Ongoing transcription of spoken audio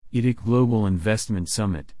ITIC Global Investment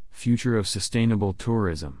Summit, Future of Sustainable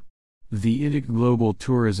Tourism. The ITIC Global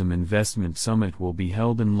Tourism Investment Summit will be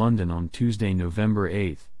held in London on Tuesday, November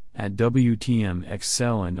 8, at WTM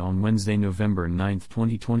Excel, and on Wednesday, November 9,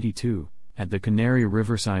 2022, at the Canary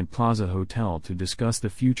Riverside Plaza Hotel to discuss the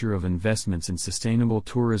future of investments in sustainable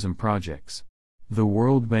tourism projects. The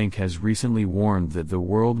World Bank has recently warned that the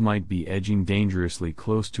world might be edging dangerously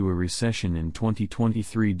close to a recession in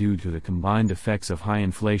 2023 due to the combined effects of high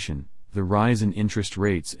inflation, the rise in interest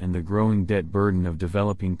rates, and the growing debt burden of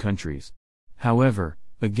developing countries. However,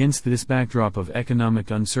 against this backdrop of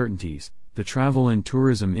economic uncertainties, the travel and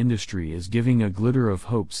tourism industry is giving a glitter of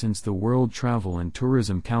hope, since the World Travel and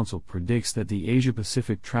Tourism Council predicts that the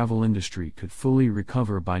Asia-Pacific travel industry could fully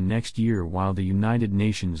recover by next year, while the United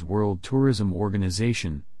Nations World Tourism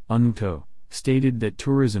Organization, UNCTAD, stated that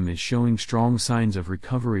tourism is showing strong signs of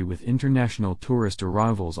recovery, with international tourist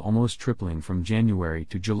arrivals almost tripling from January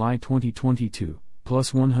to July 2022,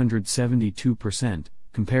 plus 172%,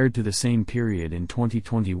 compared to the same period in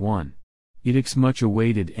 2021. ITIC's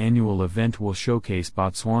much-awaited annual event will showcase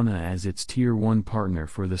Botswana as its Tier 1 partner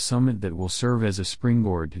for the summit, that will serve as a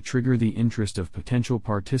springboard to trigger the interest of potential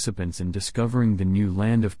participants in discovering the new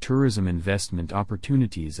land of tourism investment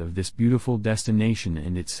opportunities of this beautiful destination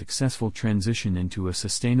and its successful transition into a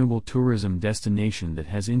sustainable tourism destination that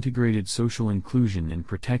has integrated social inclusion and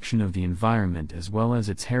protection of the environment, as well as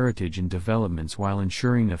its heritage and developments, while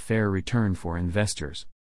ensuring a fair return for investors.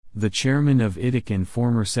 The chairman of ITIC and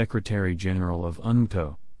former Secretary General of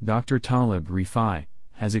UNCTAD, Dr. Talib Rifai,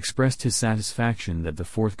 has expressed his satisfaction that the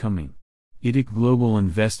forthcoming ITIC Global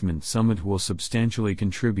Investment Summit will substantially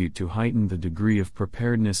contribute to heighten the degree of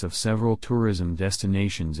preparedness of several tourism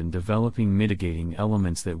destinations in developing mitigating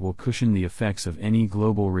elements that will cushion the effects of any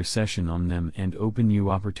global recession on them and open new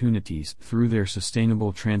opportunities through their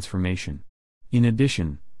sustainable transformation. In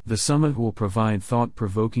addition, the summit will provide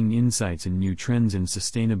thought-provoking insights and new trends in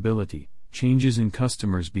sustainability, changes in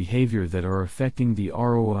customers' behavior that are affecting the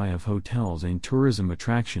ROI of hotels and tourism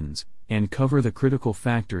attractions, and cover the critical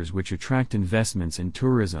factors which attract investments in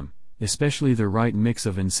tourism, especially the right mix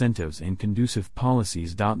of incentives and conducive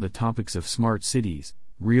policies. The topics of smart cities,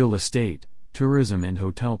 real estate, tourism and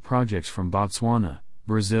hotel projects from Botswana,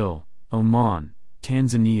 Brazil, Oman,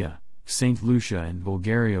 Tanzania, St. Lucia and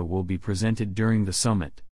Bulgaria will be presented during the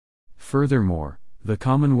summit. Furthermore, the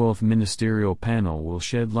Commonwealth Ministerial Panel will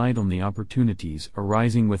shed light on the opportunities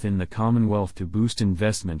arising within the Commonwealth to boost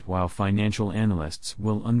investment, while financial analysts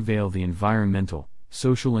will unveil the environmental,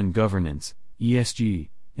 social and governance (ESG)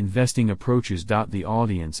 investing approaches. The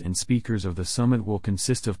audience and speakers of the summit will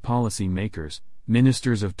consist of policy makers,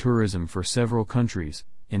 ministers of tourism for several countries,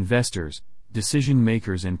 investors, decision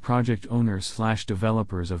makers and project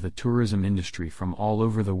owners/developers of the tourism industry from all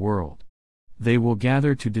over the world. They will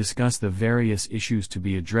gather to discuss the various issues to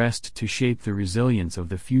be addressed to shape the resilience of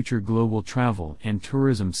the future global travel and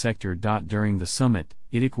tourism sector. During the summit,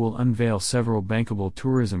 ITIC will unveil several bankable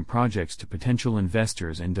tourism projects to potential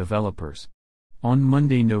investors and developers. On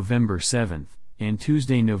Monday, November 7th, and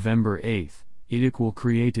Tuesday, November 8th, ITIC will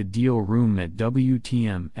create a deal room at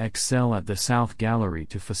WTM Excel at the South Gallery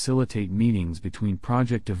to facilitate meetings between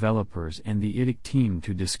project developers and the ITIC team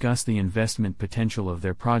to discuss the investment potential of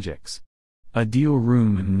their projects. A deal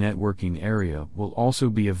room and networking area will also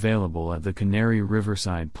be available at the Canary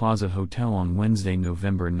Riverside Plaza Hotel on Wednesday,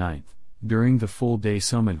 November 9, during the full-day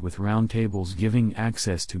summit, with roundtables giving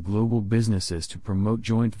access to global businesses to promote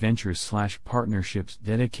joint ventures/partnerships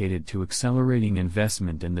dedicated to accelerating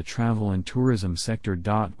investment in the travel and tourism sector.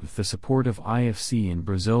 With the support of IFC and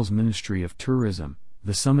Brazil's Ministry of Tourism,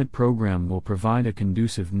 the summit program will provide a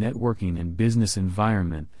conducive networking and business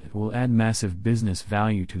environment that will add massive business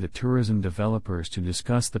value to the tourism developers to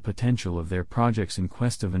discuss the potential of their projects in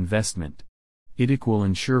quest of investment. ITIC will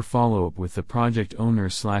ensure follow-up with the project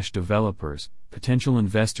owners/developers, potential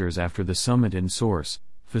investors after the summit, and source,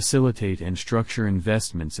 facilitate and structure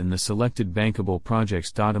investments in the selected bankable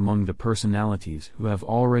projects. Among the personalities who have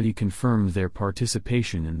already confirmed their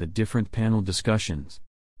participation in the different panel discussions: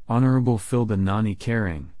 Honorable Philda Nani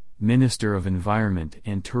Kering, Minister of Environment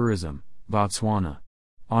and Tourism, Botswana;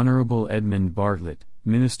 Honorable Edmund Bartlett,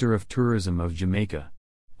 Minister of Tourism of Jamaica;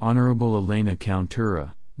 Honorable Elena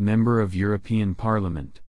Countura, Member of European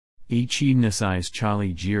Parliament; H.E. Nasais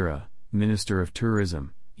Chali Jira, Minister of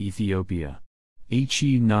Tourism, Ethiopia;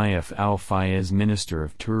 H.E. Naif Al-Fayez, Minister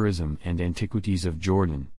of Tourism and Antiquities of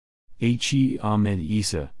Jordan; H.E. Ahmed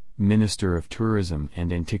Issa, Minister of Tourism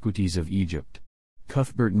and Antiquities of Egypt;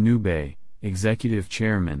 Cuthbert Nube, Executive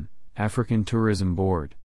Chairman, African Tourism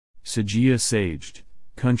Board; Sajia Saged,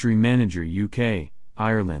 Country Manager UK,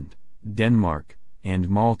 Ireland, Denmark, and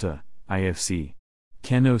Malta, IFC.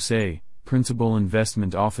 Ken Osei, Principal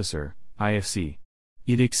Investment Officer, IFC.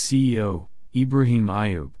 IDIC's CEO, Ibrahim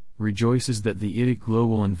Ayoub, rejoices that the IDIC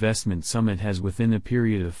Global Investment Summit has within a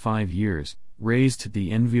period of 5 years, raised to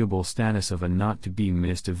the enviable status of a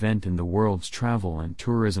not-to-be-missed event in the world's travel and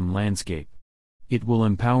tourism landscape. It will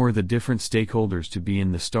empower the different stakeholders to be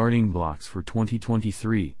in the starting blocks for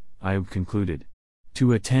 2023, Ayoub concluded.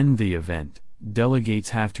 To attend the event, delegates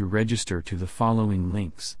have to register to the following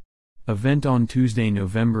links. Event on Tuesday,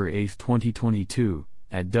 November 8, 2022,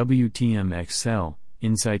 at WTM Excel,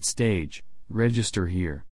 Insight Stage, register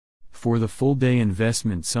here. For the full-day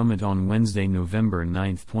investment summit on Wednesday, November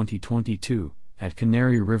 9, 2022, at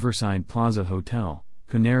Canary Riverside Plaza Hotel,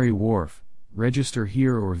 Canary Wharf, register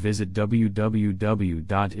here or visit www.idic.uk.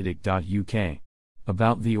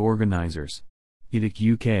 About the organizers.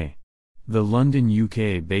 IDIC UK. The London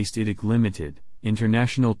UK-based IDIC Limited,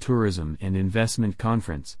 International Tourism and Investment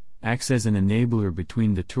Conference, acts as an enabler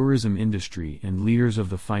between the tourism industry and leaders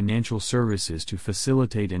of the financial services to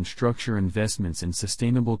facilitate and structure investments in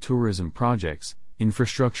sustainable tourism projects,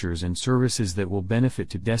 infrastructures and services that will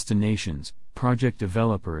benefit to destinations, project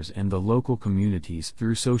developers and the local communities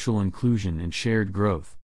through social inclusion and shared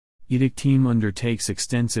growth. IDIC team undertakes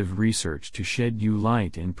extensive research to shed new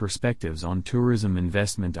light and perspectives on tourism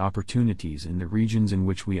investment opportunities in the regions in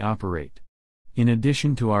which we operate. In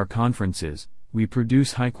addition to our conferences, we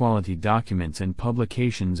produce high-quality documents and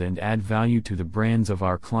publications and add value to the brands of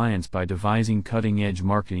our clients by devising cutting-edge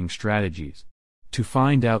marketing strategies. To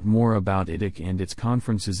find out more about IDIC and its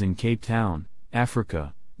conferences in Cape Town,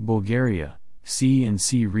 Africa, Bulgaria,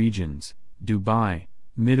 C&C regions, Dubai,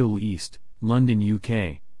 Middle East, London,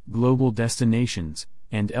 UK, global destinations,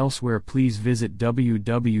 and elsewhere, please visit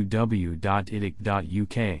www.idic.uk.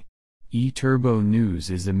 eTurbo News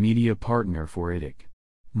is a media partner for IDIC.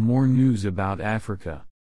 More news about Africa.